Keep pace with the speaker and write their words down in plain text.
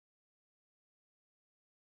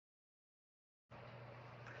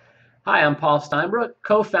Hi, I'm Paul Steinbrook,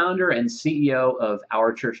 co-founder and CEO of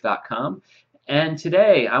OurChurch.com, and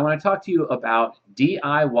today I want to talk to you about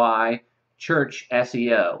DIY church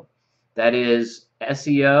SEO. That is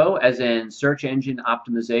SEO as in search engine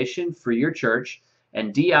optimization for your church,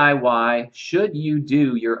 and DIY, should you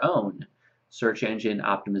do your own search engine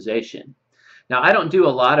optimization. Now, I don't do a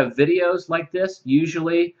lot of videos like this.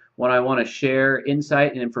 Usually when I want to share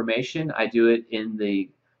insight and information, I do it in the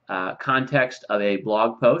context of a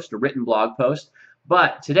blog post, a written blog post.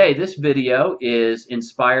 But today, this video is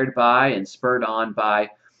inspired by and spurred on by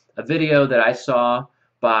a video that I saw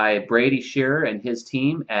by Brady Shearer and his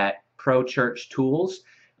team at Pro Church Tools.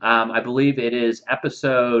 I believe it is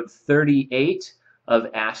episode 38 of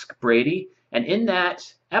Ask Brady. And in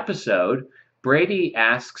that episode, Brady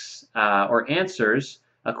asks or answers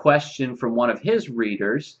a question from one of his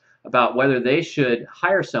readers about whether they should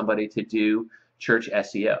hire somebody to do church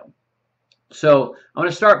SEO. So I want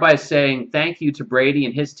to start by saying thank you to Brady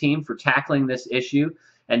and his team for tackling this issue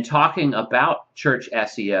and talking about church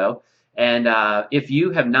SEO. And if you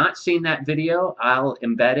have not seen that video, I'll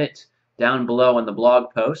embed it down below in the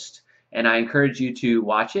blog post, and I encourage you to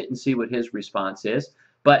watch it and see what his response is.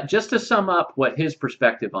 But just to sum up what his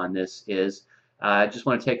perspective on this is, I just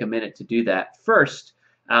want to take a minute to do that. First,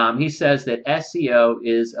 he says that SEO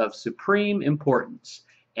is of supreme importance.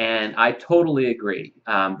 And I totally agree.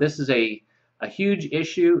 This is a huge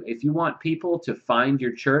issue. If you want people to find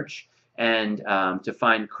your church and to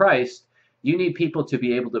find Christ, you need people to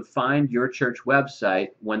be able to find your church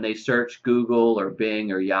website when they search Google or Bing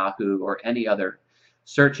or Yahoo or any other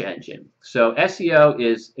search engine. So SEO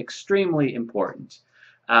is extremely important.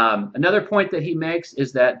 Another point that he makes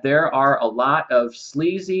is that there are a lot of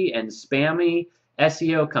sleazy and spammy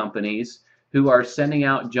SEO companies who are sending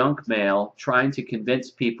out junk mail trying to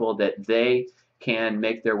convince people that they can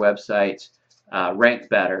make their website rank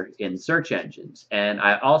better in search engines. And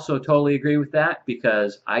I also totally agree with that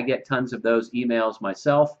because I get tons of those emails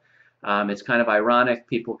myself. It's kind of ironic.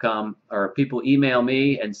 People email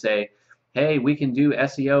me and say, hey, we can do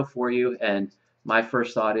SEO for you. And my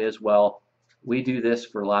first thought is, well, we do this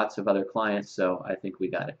for lots of other clients, so I think we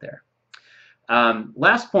got it there.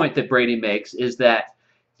 Last point that Brady makes is that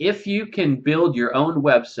if you can build your own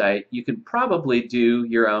website, you can probably do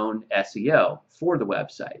your own SEO for the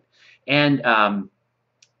website. And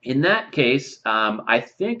in that case, I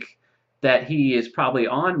think that he is probably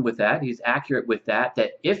on with that. He's accurate with that,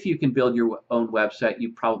 that if you can build your own website,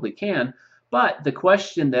 you probably can. But the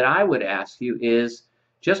question that I would ask you is,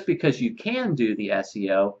 just because you can do the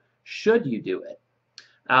SEO, should you do it?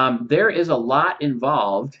 There is a lot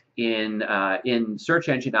involved in search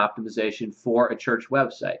engine optimization for a church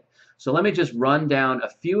website. So let me just run down a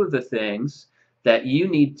few of the things that you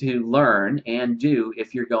need to learn and do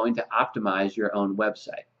if you're going to optimize your own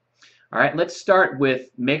website. All right, let's start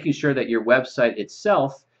with making sure that your website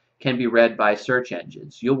itself can be read by search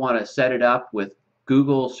engines. You'll want to set it up with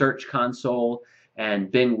Google Search Console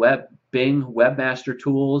and Bing Webmaster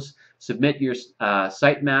Tools, submit your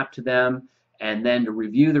sitemap to them, and then to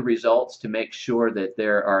review the results to make sure that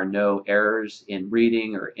there are no errors in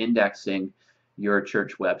reading or indexing your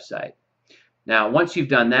church website. Now, once you've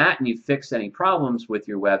done that and you've fixed any problems with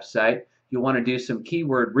your website, you'll want to do some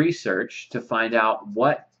keyword research to find out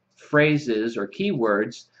what phrases or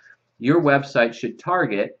keywords your website should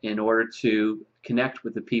target in order to connect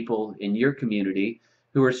with the people in your community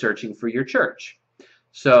who are searching for your church.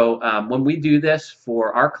 So when we do this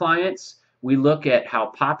for our clients, we look at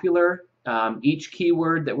how popular each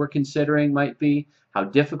keyword that we're considering might be, how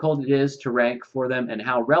difficult it is to rank for them, and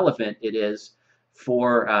how relevant it is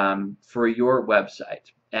for your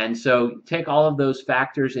website. And so take all of those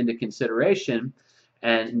factors into consideration,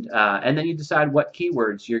 and then you decide what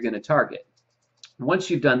keywords you're going to target. Once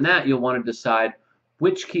you've done that, you'll want to decide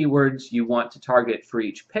which keywords you want to target for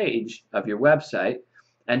each page of your website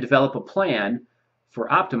and develop a plan for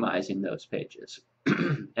optimizing those pages.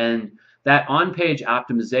 And that on-page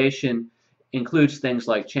optimization includes things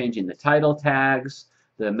like changing the title tags,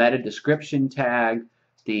 the meta description tag,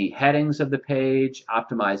 the headings of the page,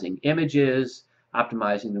 optimizing images,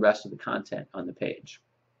 optimizing the rest of the content on the page.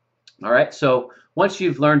 All right, so once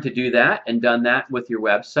you've learned to do that and done that with your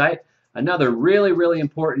website, another really, really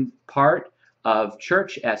important part of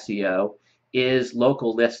church SEO is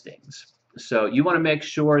local listings. So you want to make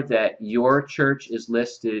sure that your church is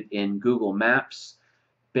listed in Google Maps,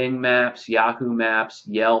 Bing Maps, Yahoo Maps,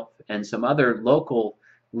 Yelp, and some other local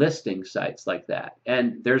listing sites like that.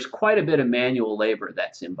 And there's quite a bit of manual labor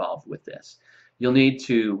that's involved with this. You'll need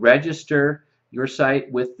to register your site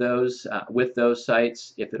with those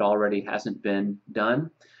sites if it already hasn't been done.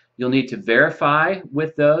 You'll need to verify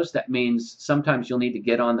with those. That means sometimes you'll need to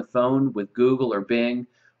get on the phone with Google or Bing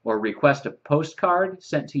or request a postcard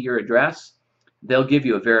sent to your address. They'll give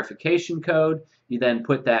you a verification code. You then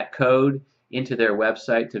put that code into their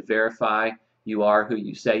website to verify you are who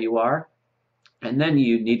you say you are. And then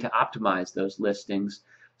you need to optimize those listings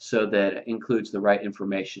so that it includes the right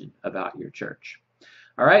information about your church.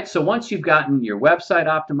 All right, so once you've gotten your website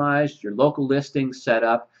optimized, your local listings set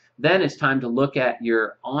up, then it's time to look at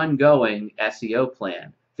your ongoing SEO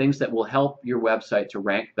plan, things that will help your website to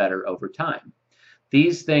rank better over time.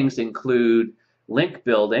 These things include link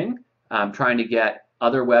building, trying to get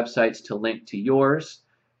other websites to link to yours,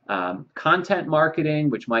 content marketing,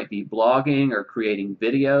 which might be blogging or creating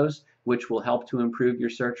videos, which will help to improve your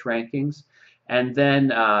search rankings. And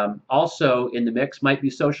then also in the mix might be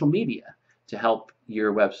social media to help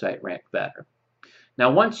your website rank better. Now,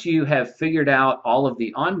 once you have figured out all of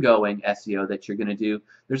the ongoing SEO that you're going to do,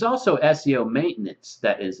 there's also SEO maintenance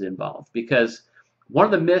that is involved, because one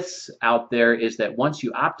of the myths out there is that once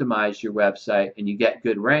you optimize your website and you get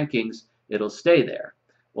good rankings, it'll stay there.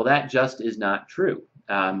 Well, that just is not true.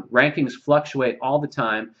 Rankings fluctuate all the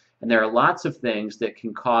time, and there are lots of things that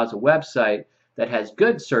can cause a website that has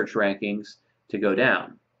good search rankings to go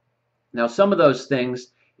down. Now, some of those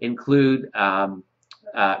things include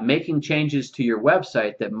making changes to your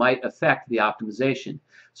website that might affect the optimization.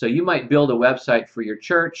 So you might build a website for your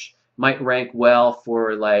church, might rank well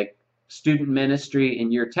for like student ministry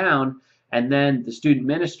in your town, and then the student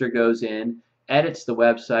minister goes in, edits the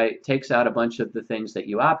website, takes out a bunch of the things that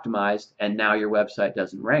you optimized, and now your website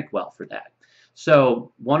doesn't rank well for that.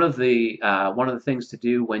 So one of the things to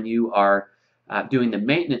do when you are doing the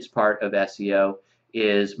maintenance part of SEO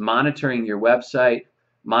is monitoring your website,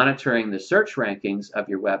 monitoring the search rankings of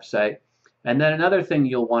your website, and then another thing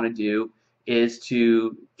you'll want to do is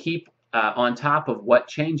to keep on top of what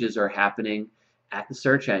changes are happening at the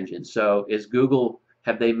search engine. So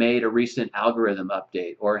have they made a recent algorithm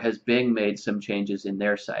update, or has Bing made some changes in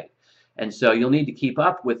their site? And so you'll need to keep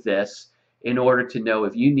up with this in order to know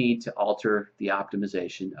if you need to alter the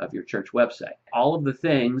optimization of your church website. All of the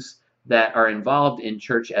things that are involved in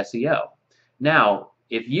church SEO. Now,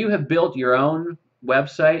 if you have built your own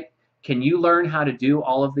website, can you learn how to do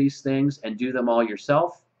all of these things and do them all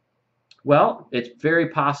yourself? Well, it's very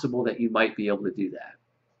possible that you might be able to do that.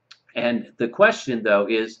 And the question, though,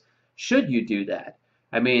 is, should you do that?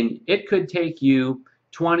 I mean, it could take you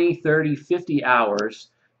 20, 30, 50 hours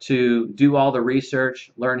to do all the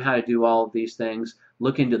research, learn how to do all of these things,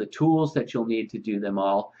 look into the tools that you'll need to do them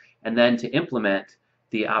all, and then to implement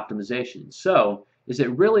the optimization. So, is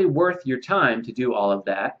it really worth your time to do all of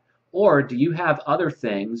that? Or do you have other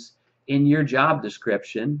things in your job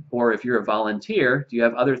description, or if you're a volunteer, do you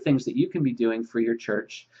have other things that you can be doing for your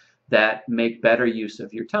church that make better use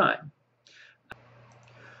of your time?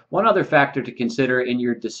 One other factor to consider in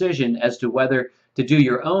your decision as to whether to do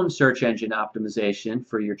your own search engine optimization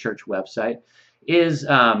for your church website is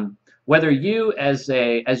whether you, as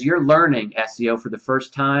you're learning SEO for the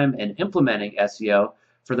first time and implementing SEO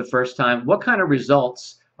for the first time, what kind of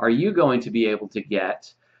results are you going to be able to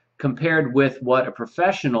get compared with what a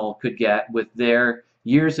professional could get with their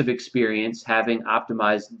years of experience, having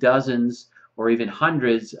optimized dozens or even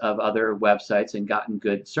hundreds of other websites and gotten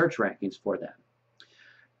good search rankings for them.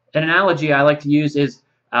 An analogy I like to use is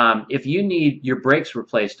if you need your brakes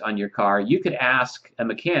replaced on your car, you could ask a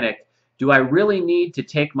mechanic, do I really need to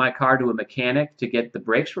take my car to a mechanic to get the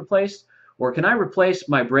brakes replaced, or can I replace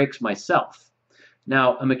my brakes myself?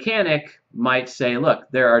 Now, a mechanic might say, look,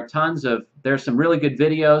 there's some really good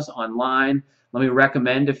videos online. Let me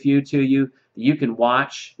recommend a few to you that you can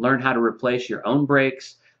watch, learn how to replace your own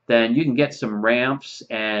brakes. Then you can get some ramps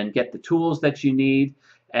and get the tools that you need,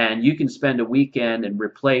 and you can spend a weekend and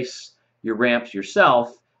replace your ramps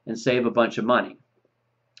yourself and save a bunch of money.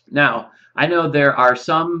 Now, I know there are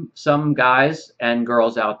some guys and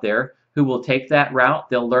girls out there who will take that route.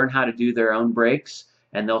 They'll learn how to do their own brakes,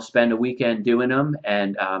 and they'll spend a weekend doing them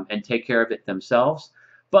and take care of it themselves.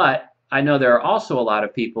 But I know there are also a lot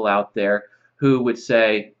of people out there who would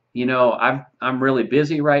say, you know, I'm really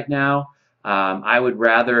busy right now. I would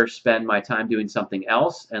rather spend my time doing something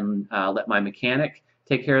else and let my mechanic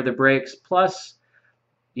take care of the brakes. Plus,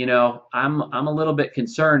 you know, I'm a little bit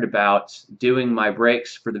concerned about doing my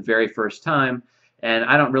brakes for the very first time, and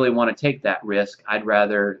I don't really want to take that risk. I'd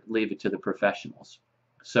rather leave it to the professionals.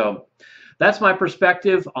 So that's my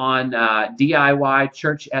perspective on DIY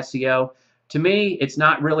church SEO. To me, it's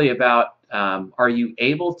not really about are you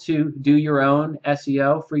able to do your own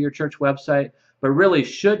SEO for your church website, but really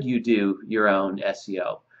should you do your own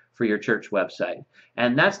SEO for your church website.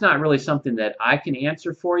 And that's not really something that I can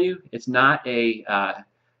answer for you. It's not a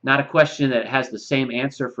question that has the same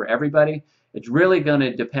answer for everybody. It's really going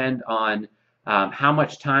to depend on how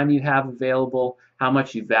much time you have available, how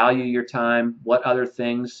much you value your time, what other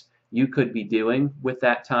things you could be doing with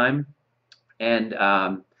that time. And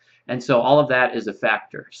so all of that is a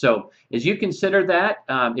factor. So as you consider that,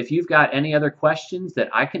 if you've got any other questions that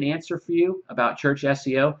I can answer for you about church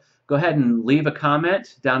SEO, go ahead and leave a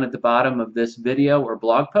comment down at the bottom of this video or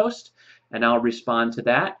blog post, and I'll respond to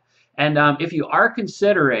that. And if you are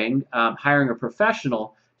considering hiring a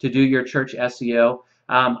professional to do your church SEO,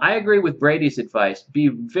 I agree with Brady's advice. Be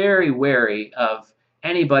very wary of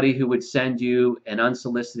anybody who would send you an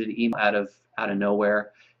unsolicited email out of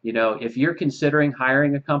nowhere. You know, if you're considering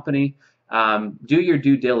hiring a company, do your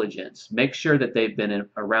due diligence. Make sure that they've been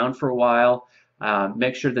around for a while.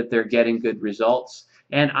 Make sure that they're getting good results.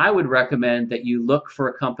 And I would recommend that you look for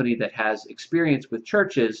a company that has experience with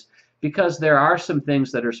churches, because there are some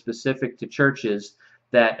things that are specific to churches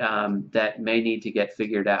that that may need to get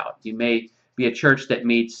figured out. You may be a church that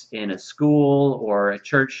meets in a school, or a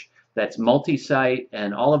church that's multi-site,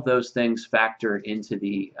 and all of those things factor into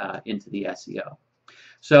the SEO.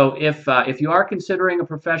 So if you are considering a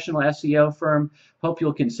professional SEO firm, hope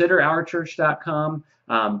you'll consider OurChurch.com.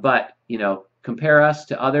 But you know, compare us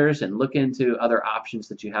to others and look into other options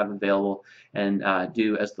that you have available, and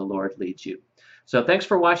do as the Lord leads you. So thanks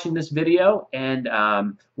for watching this video. And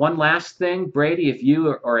one last thing, Brady, if you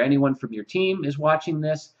or anyone from your team is watching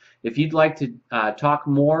this, if you'd like to talk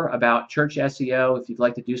more about church SEO, if you'd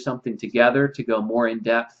like to do something together to go more in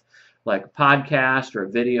depth, like a podcast or a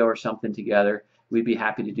video or something together, we'd be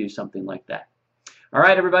happy to do something like that. All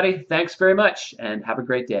right, everybody, thanks very much, and have a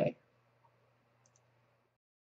great day.